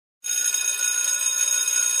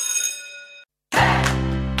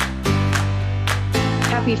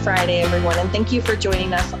Happy Friday, everyone, and thank you for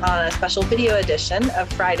joining us on a special video edition of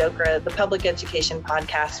Fried Okra, the public education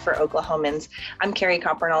podcast for Oklahomans. I'm Carrie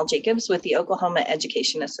Coppernall Jacobs with the Oklahoma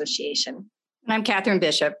Education Association. And I'm Catherine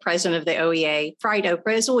Bishop, president of the OEA. Fried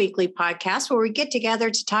Okra is a weekly podcast where we get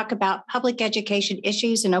together to talk about public education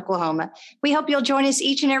issues in Oklahoma. We hope you'll join us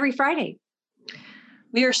each and every Friday.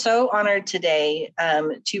 We are so honored today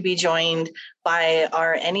to be joined by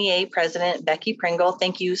our NEA president, Becky Pringle.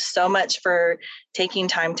 Thank you so much for taking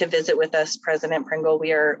time to visit with us, President Pringle.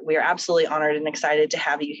 We are absolutely honored and excited to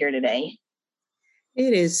have you here today.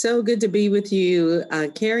 It is so good to be with you,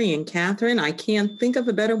 Carrie and Catherine. I can't think of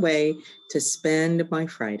a better way to spend my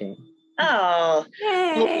Friday. Oh,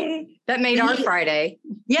 yay! That made our Friday.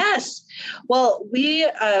 Yes. Well, we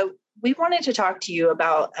wanted to talk to you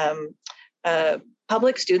about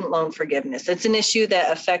public student loan forgiveness. It's an issue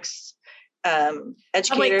that affects educators.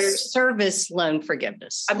 Public service loan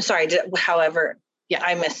forgiveness. I'm sorry, however, yeah,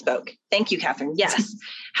 I misspoke. Thank you, Catherine. Yes.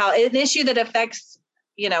 An issue that affects,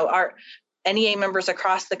 our NEA members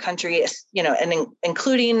across the country, and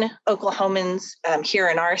including Oklahomans here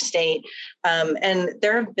in our state. And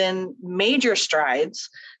there have been major strides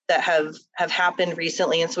that have happened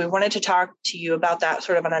recently. And so we wanted to talk to you about that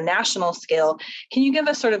sort of on a national scale. Can you give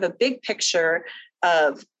us sort of a big picture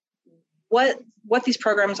of what these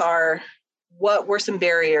programs are? What were some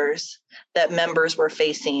barriers that members were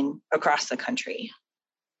facing across the country?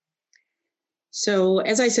 So,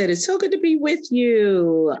 as I said, it's so good to be with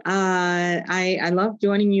you. I love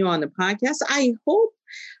joining you on the podcast. I hope,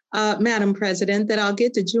 Madam President, that I'll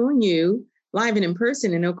get to join you live and in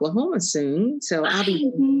person in Oklahoma soon. So I'll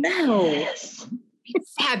be yes.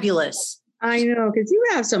 Fabulous. I know, because you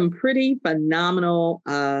have some pretty phenomenal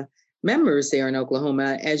members there in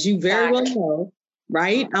Oklahoma, as you very well know,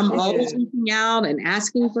 right? I'm always reaching out and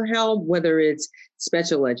asking for help, whether it's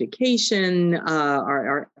special education,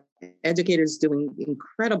 our educators doing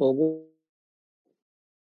incredible work,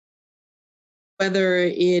 whether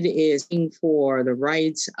it is for the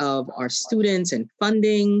rights of our students and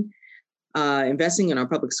funding, investing in our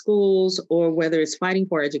public schools, or whether it's fighting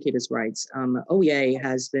for educators' rights. OEA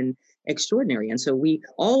has been extraordinary. And so we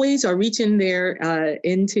always are reaching there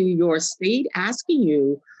into your state, asking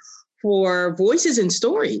you for voices and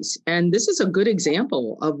stories. And this is a good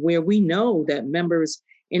example of where we know that members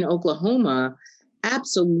in Oklahoma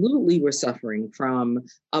absolutely were suffering from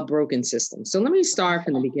a broken system. So let me start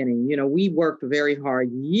from the beginning. We worked very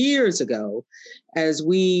hard years ago as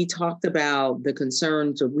we talked about the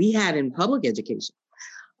concerns that we had in public education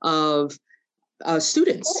of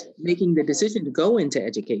students making the decision to go into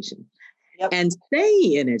education and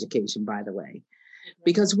stay in education, by the way,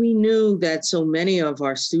 because we knew that so many of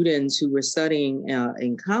our students who were studying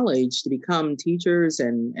in college to become teachers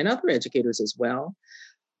and other educators as well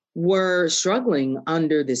were struggling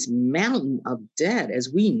under this mountain of debt.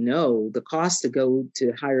 As we know, the cost to go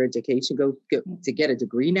to higher education, to get a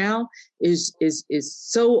degree now is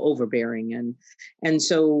so overbearing. And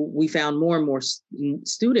so we found more and more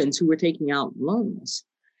students who were taking out loans.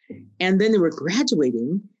 And then they were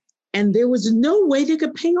graduating, and there was no way they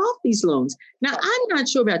could pay off these loans. Now, I'm not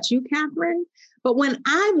sure about you, Catherine, but when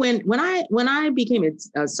I became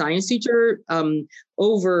a science teacher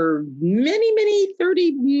over many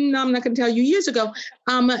 30, I'm not going to tell you, years ago,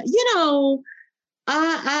 I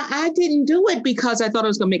didn't do it because I thought I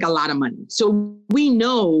was going to make a lot of money. So we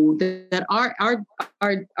know that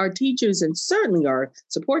our teachers and certainly our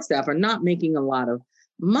support staff are not making a lot of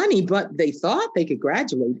money, but they thought they could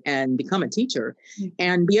graduate and become a teacher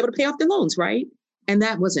and be able to pay off their loans, right? And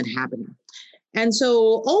that wasn't happening. And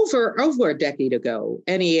so over a decade ago,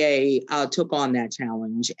 NEA took on that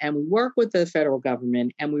challenge, and we worked with the federal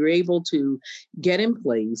government, and we were able to get in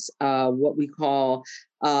place what we call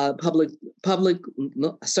public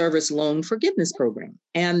service loan forgiveness program.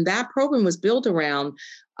 And that program was built around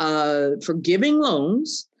forgiving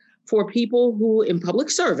loans for people who in public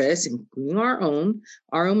service, including our own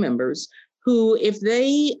members, who, if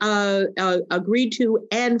they agreed to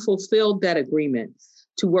and fulfilled that agreement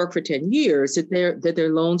to work for 10 years, that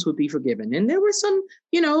their loans would be forgiven. And there were some,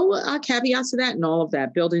 caveats to that and all of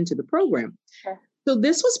that built into the program. Sure. So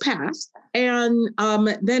this was passed. And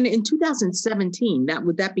then in 2017,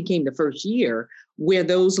 that became the first year where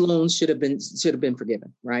those loans should have been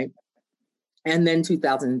forgiven, right? And then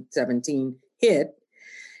 2017 hit.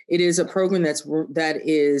 It is a program that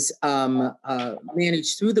is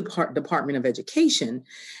managed through the Department of Education.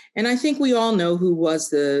 And I think we all know who was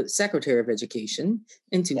the Secretary of Education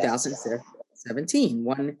in 2017,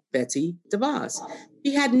 one Betsy DeVos.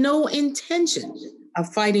 She had no intention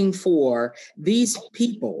fighting for these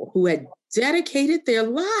people who had dedicated their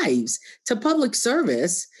lives to public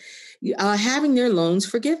service, having their loans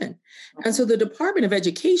forgiven. And so the Department of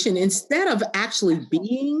Education, instead of actually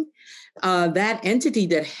being that entity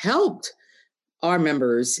that helped our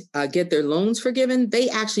members get their loans forgiven, they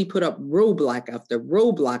actually put up roadblock after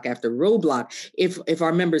roadblock after roadblock. If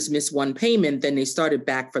our members missed one payment, then they started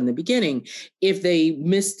back from the beginning. If they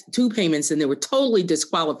missed two payments, then they were totally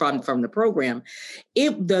disqualified from the program.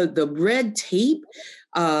 The red tape,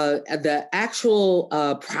 the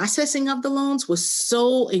actual processing of the loans was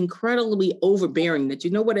so incredibly overbearing that you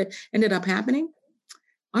know what ended up happening?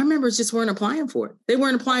 Our members just weren't applying for it. They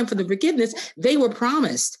weren't applying for the forgiveness they were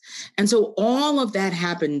promised. And so all of that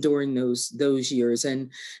happened during those years. And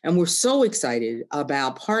we're so excited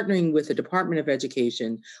about partnering with the Department of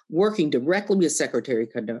Education, working directly with Secretary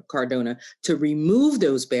Cardona to remove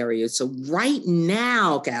those barriers. So right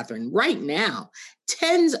now, Catherine,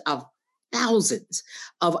 tens of thousands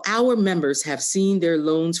of our members have seen their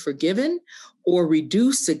loans forgiven or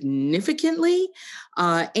reduced significantly.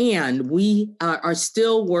 And we are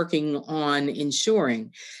still working on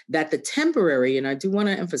ensuring that the temporary, and I do want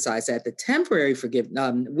to emphasize that the temporary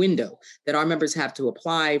window that our members have to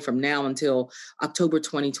apply from now until October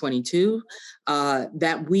 2022,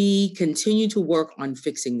 that we continue to work on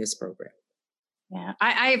fixing this program. Yeah,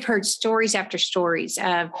 I have heard stories after stories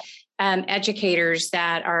of educators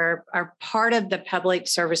that are part of the public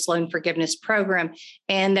service loan forgiveness program,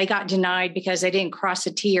 and they got denied because they didn't cross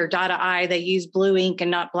a T or dot an I. They used blue ink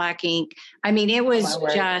and not black ink. I mean, it was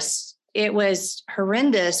it was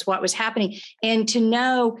horrendous what was happening. And to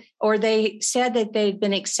know, or they said that they'd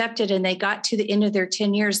been accepted and they got to the end of their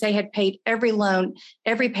 10 years, they had paid every loan,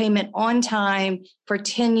 every payment on time for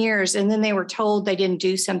 10 years. And then they were told they didn't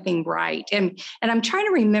do something right. And I'm trying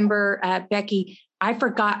to remember, Becky, I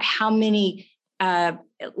forgot how many,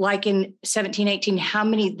 like in 17, 18, how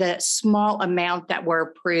many the small amount that were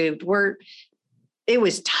approved it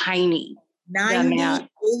was tiny. 98%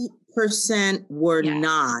 were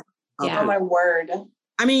not. Yeah. Oh my word.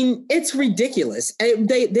 I mean, it's ridiculous.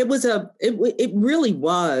 It really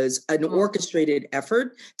was an orchestrated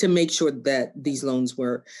effort to make sure that these loans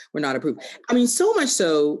were not approved. I mean, so much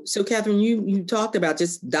so, Catherine, you talked about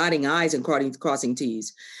just dotting I's and crossing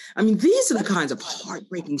T's. I mean, these are the kinds of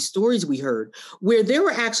heartbreaking stories we heard where there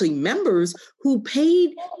were actually members who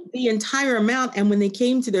paid the entire amount. And when they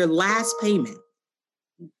came to their last payment,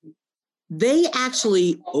 they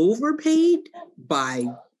actually overpaid by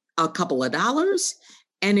a couple of dollars.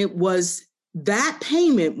 And that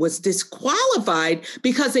payment was disqualified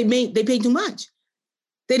because they paid too much.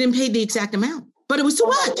 They didn't pay the exact amount, but it was too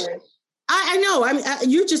much. I know. I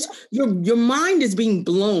mean, your mind is being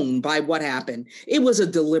blown by what happened. It was a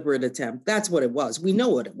deliberate attempt. That's what it was. We know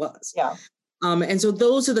what it was. Yeah. And so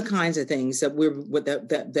those are the kinds of things that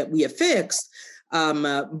that we have fixed.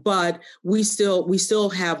 But we still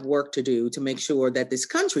have work to do to make sure that this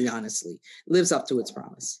country, honestly, lives up to its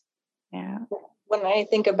promise. Yeah. When I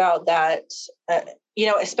think about that,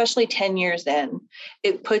 especially 10 years in,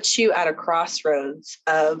 it puts you at a crossroads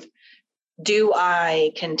of, do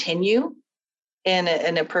I continue in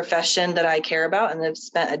a profession that I care about and have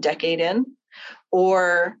spent a decade in,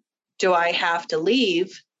 or do I have to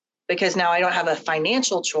leave because now I don't have a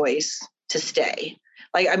financial choice to stay?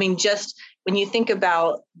 Like, I mean, just when you think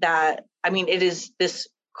about that, I mean, it is this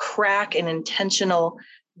crack and intentional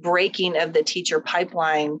breaking of the teacher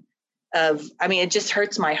pipeline it just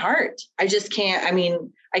hurts my heart. I just can't,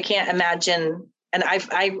 I can't imagine. And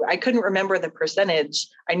I couldn't remember the percentage.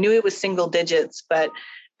 I knew it was single digits, but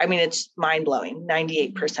it's mind blowing,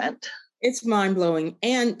 98%. It's mind blowing.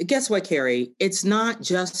 And guess what, Carrie? It's not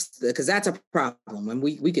just because that's a problem. And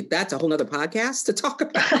that's a whole nother podcast to talk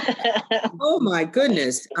about. Oh my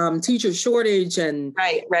goodness. Teacher shortage and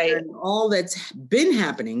right. And all that's been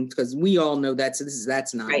happening, because we all know that's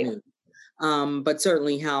not right. new. But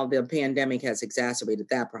certainly how the pandemic has exacerbated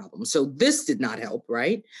that problem. So this did not help,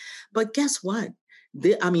 right? But guess what?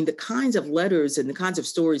 The kinds of letters and the kinds of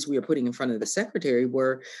stories we are putting in front of the secretary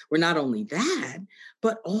were not only that,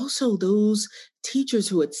 but also those teachers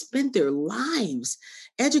who had spent their lives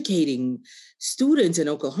educating students in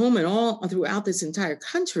Oklahoma and all throughout this entire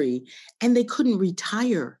country, and they couldn't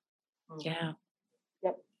retire. Yeah.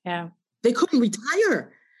 Yep. Yeah. They couldn't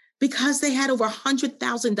retire because they had over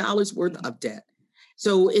 $100,000 worth of debt.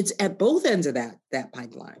 So it's at both ends of that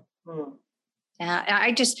pipeline. Mm.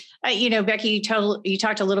 I just, Becky, you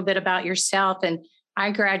talked a little bit about yourself, and I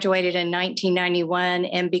graduated in 1991.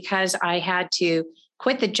 And because I had to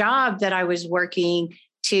quit the job that I was working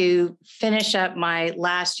to finish up my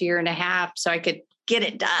last year and a half so I could get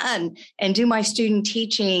it done and do my student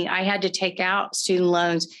teaching, I had to take out student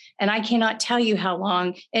loans. And I cannot tell you how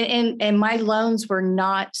long, and my loans were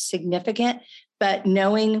not significant, but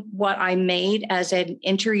knowing what I made as an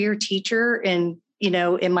inter-year teacher and,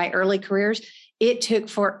 in my early careers, it took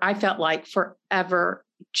I felt like forever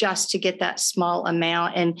just to get that small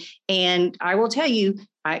amount. And I will tell you,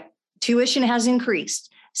 tuition has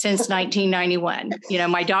increased since 1991.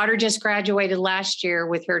 My daughter just graduated last year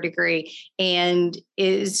with her degree and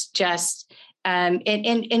is just, and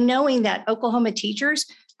knowing that Oklahoma teachers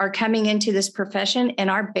are coming into this profession and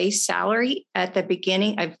our base salary at the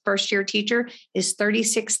beginning of first year teacher is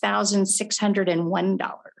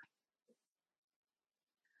 $36,601.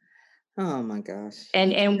 Oh my gosh.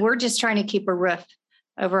 And we're just trying to keep a roof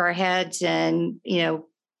over our heads and,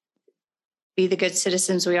 be the good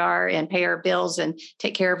citizens we are and pay our bills and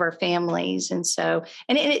take care of our families. And so,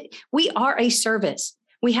 we are a service.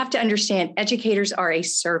 We have to understand educators are a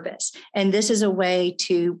service, and this is a way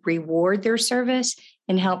to reward their service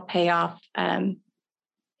and help pay off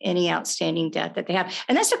any outstanding debt that they have.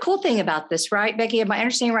 And that's the cool thing about this, right, Becky? Am I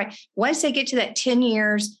understanding right? Once they get to that 10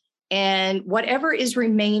 years and whatever is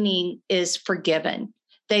remaining is forgiven.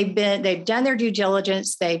 They've done their due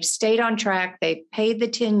diligence. They've stayed on track. They've paid the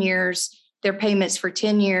 10 years, their payments for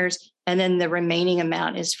 10 years, and then the remaining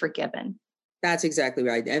amount is forgiven. That's exactly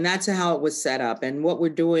right. And that's how it was set up. And what we're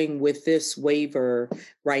doing with this waiver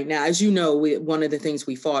right now, as you know, one of the things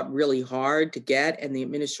we fought really hard to get, and the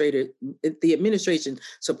administration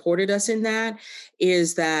supported us in that,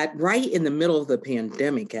 is that right in the middle of the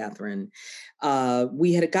pandemic, Catherine,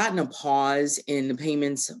 we had gotten a pause in the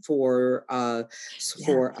payments for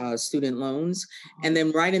student loans. And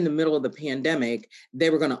then right in the middle of the pandemic,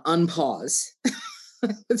 they were going to unpause.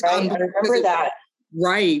 Right, I remember that.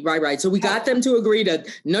 Right. So we got them to agree to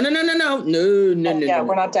no. Yeah,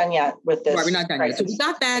 we're not done yet with this. Right, we're not done yet. So we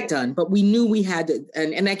got that done, but we knew we had to,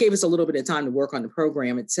 and that gave us a little bit of time to work on the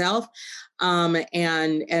program itself. And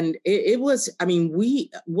it was,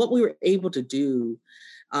 what we were able to do,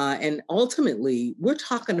 and ultimately we're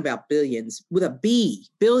talking about billions with a B,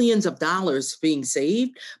 billions of dollars being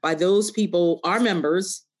saved by those people, our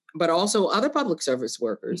members, but also other public service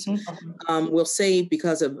workers will save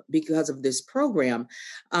because of this program.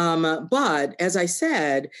 But as I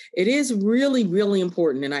said, it is really, really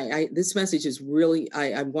important. And this message is really,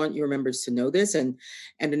 I want your members to know this and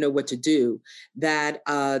to know what to do. That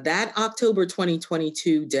October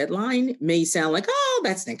 2022 deadline may sound like, oh,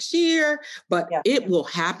 that's next year, but it will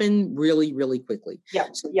happen really, really quickly.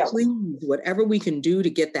 So please, whatever we can do to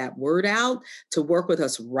get that word out, to work with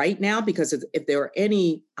us right now, because if there are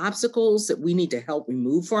any obstacles that we need to help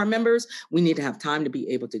remove for our members, we need to have time to be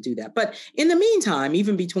able to do that. But in the meantime,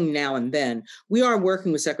 even between now and then, we are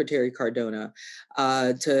working with Secretary Cardona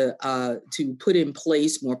to put in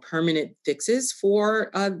place more permanent fixes for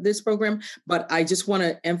this program. But I just want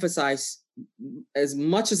to emphasize, as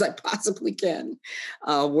much as I possibly can,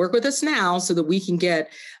 work with us now so that we can get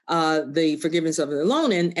the forgiveness of the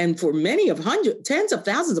loan. And for many of tens of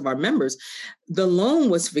thousands of our members, the loan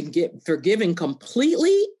was forgiven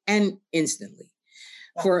completely and instantly.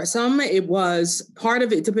 For some, it was part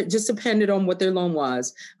of it just depended on what their loan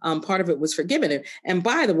was. Part of it was forgiven. And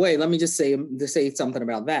by the way, let me just say something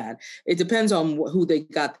about that. It depends on who they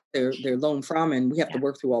got their loan from, and we have to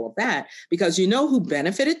work through all of that, because you know who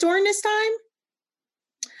benefited during this time?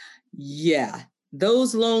 Yeah,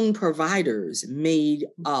 those loan providers made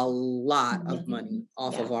a lot of money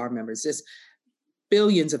off of our members. Just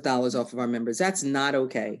billions of dollars off of our members. That's not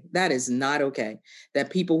okay. That is not okay. That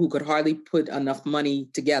people who could hardly put enough money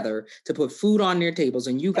together to put food on their tables,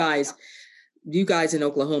 and you guys in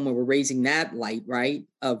Oklahoma were raising that light, right?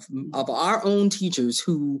 Of our own teachers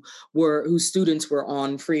whose students were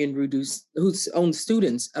on free and reduced, whose own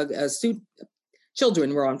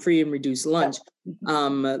children were on free and reduced lunch,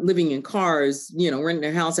 living in cars, renting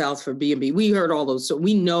their house out for B&B. We heard all those. So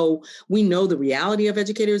we know the reality of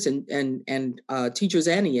educators and teachers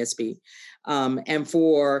and ESP. And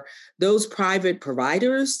for those private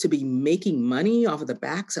providers to be making money off of the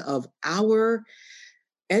backs of our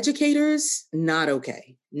educators, not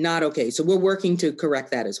okay. So we're working to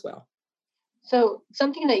correct that as well. So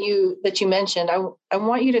something that you mentioned, I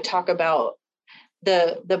want you to talk about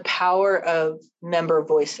the power of member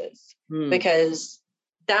voices, because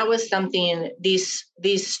that was something, these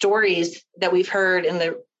stories that we've heard in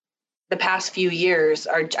the past few years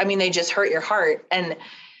they just hurt your heart. And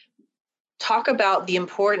talk about the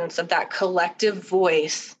importance of that collective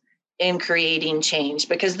voice in creating change,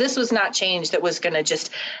 because this was not change that was going to just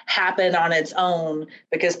happen on its own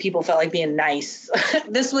because people felt like being nice.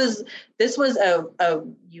 This was a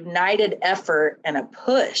united effort and a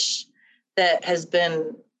push that has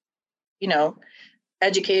been,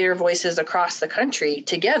 educator voices across the country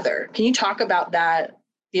together. Can you talk about that,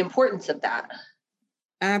 the importance of that?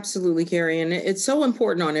 Absolutely, Carrie. And it's so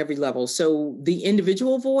important on every level. So the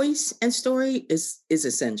individual voice and story is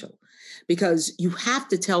essential, because you have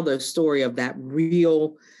to tell the story of that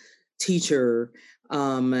real teacher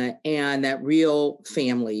and that real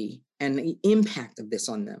family and the impact of this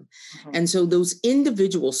on them. Mm-hmm. And so those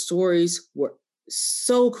individual stories were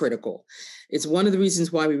so critical. It's one of the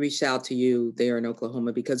reasons why we reached out to you there in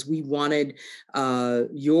Oklahoma, because we wanted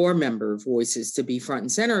your member voices to be front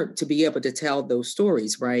and center, to be able to tell those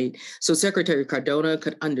stories, right? So Secretary Cardona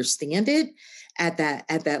could understand it at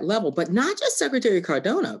that level, but not just Secretary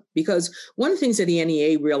Cardona, because one of the things that the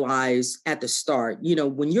NEA realized at the start,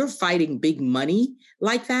 when you're fighting big money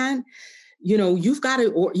like that, you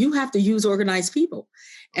have to use organized people.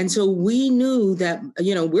 And so we knew that,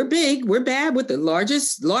 we're big, we're bad with the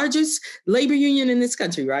largest labor union in this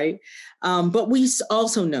country, right? But we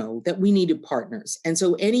also know that we needed partners. And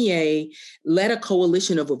so NEA led a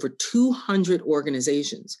coalition of over 200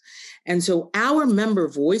 organizations. And so our member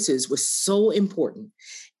voices were so important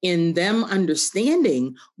in them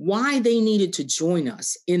understanding why they needed to join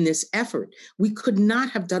us in this effort. We could not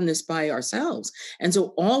have done this by ourselves. And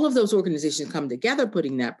so all of those organizations come together,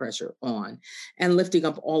 putting that pressure on and lifting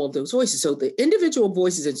up all of those voices. So the individual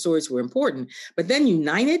voices and stories were important, but then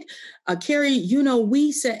united, Carrie,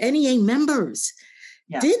 we said NEA members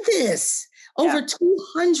did this. Over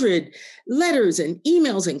 200 letters and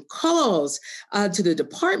emails and calls to the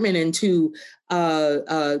department and to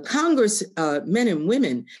Congress men and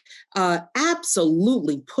women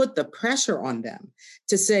absolutely put the pressure on them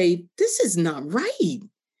to say, this is not right.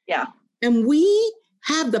 Yeah. And we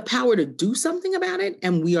have the power to do something about it,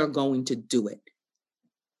 and we are going to do it.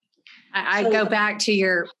 I go back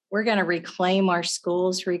to we're going to reclaim our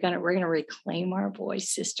schools. We're going to reclaim our voice,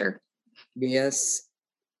 sister. Yes.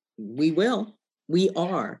 We will. We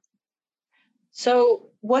are. So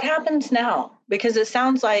what happens now? Because it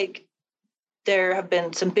sounds like there have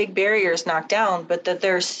been some big barriers knocked down, but that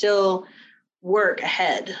there's still work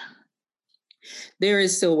ahead. There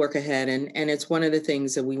is still work ahead. And it's one of the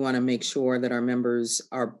things that we want to make sure that our members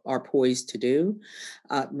are poised to do.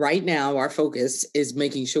 Right now, our focus is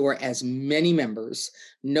making sure as many members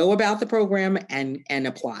know about the program and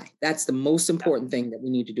apply. That's the most important thing that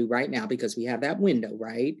we need to do right now, because we have that window,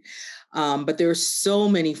 right? But there are so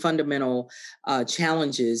many fundamental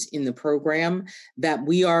challenges in the program that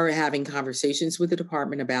we are having conversations with the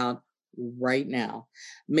department about right now,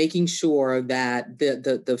 making sure that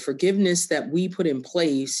the forgiveness that we put in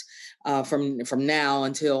place from now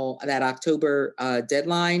until that October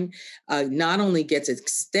deadline not only gets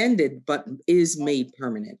extended, but is made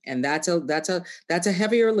permanent. And that's a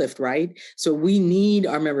heavier lift, right? So we need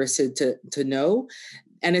our members to know.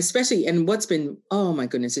 And especially, and what's been, oh my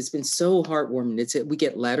goodness, it's been so heartwarming. We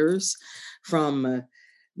get letters from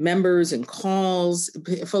members and calls,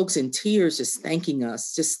 folks in tears, just thanking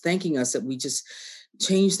us that we just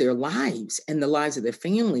changed their lives and the lives of their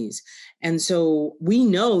families. And so we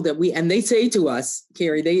know that and they say to us,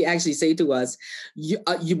 Carrie, they actually say to us, you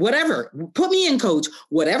whatever, put me in, coach,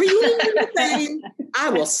 whatever you need me to say, I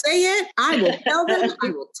will say it. I will tell them,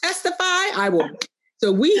 I will testify,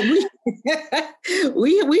 So we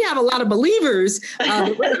have a lot of believers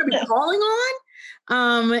that we're going to be calling on.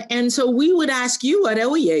 And so we would ask you at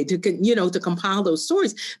OEA to compile those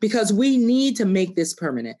stories, because we need to make this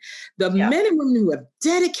permanent. The men and women who have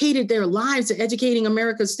dedicated their lives to educating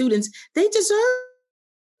America's students, they deserve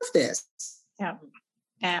this.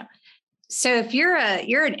 Yeah. So if you're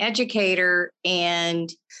an educator and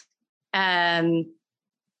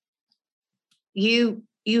you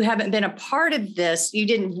haven't been a part of this, you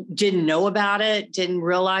didn't know about it, didn't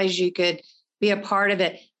realize you could be a part of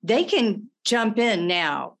it, they can jump in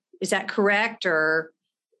now. Is that correct? Or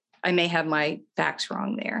I may have my facts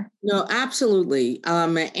wrong there. No, absolutely.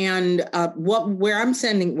 And where I'm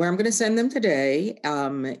going to send them today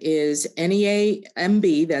is NEA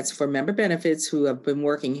MB, that's for member benefits, who have been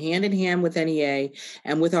working hand in hand with NEA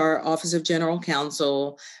and with our Office of General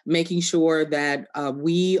Counsel, making sure that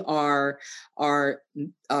we are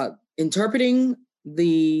interpreting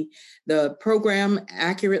the program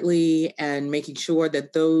accurately and making sure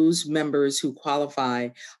that those members who qualify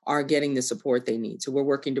are getting the support they need. So we're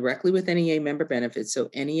working directly with NEA member benefits. So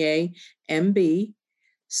NEA MB/Savvy,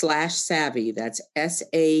 that's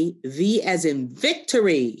SAV as in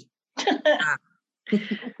victory.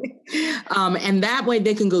 And that way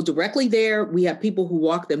they can go directly there. We have people who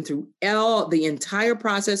walk them through the entire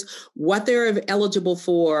process, what they're eligible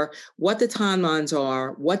for, what the timelines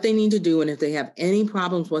are, what they need to do. And if they have any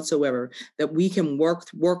problems whatsoever, that we can work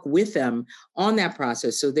with them on that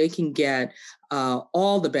process so they can get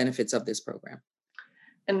all the benefits of this program.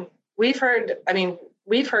 And we've heard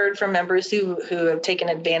from members who have taken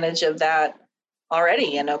advantage of that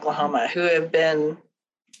already in Oklahoma, who have been,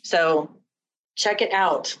 so check it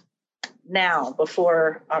out now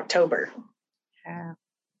before October. Yeah.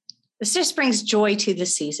 This just brings joy to the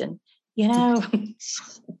season, you know?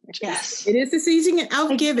 Yes. It is the season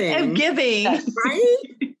of giving. Of giving. Yes. Right?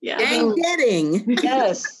 Yeah. And getting.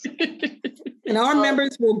 Yes. And our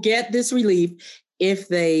members will get this relief if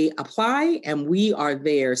they apply, and we are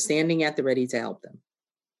there standing at the ready to help them.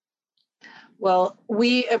 Well,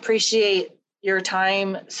 we appreciate your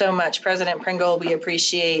time so much, President Pringle. We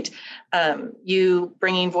appreciate you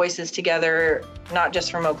bringing voices together, not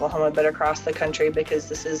just from Oklahoma, but across the country, because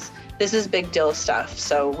this is big deal stuff.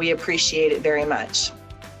 So we appreciate it very much.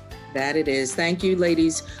 That it is. Thank you,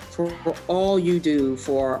 ladies, for all you do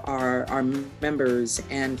for our members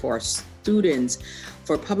and for our students,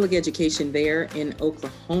 for public education there in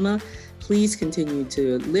Oklahoma. Please continue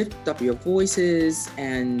to lift up your voices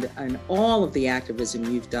and all of the activism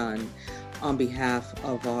you've done on behalf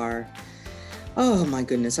of our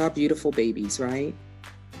beautiful babies, right?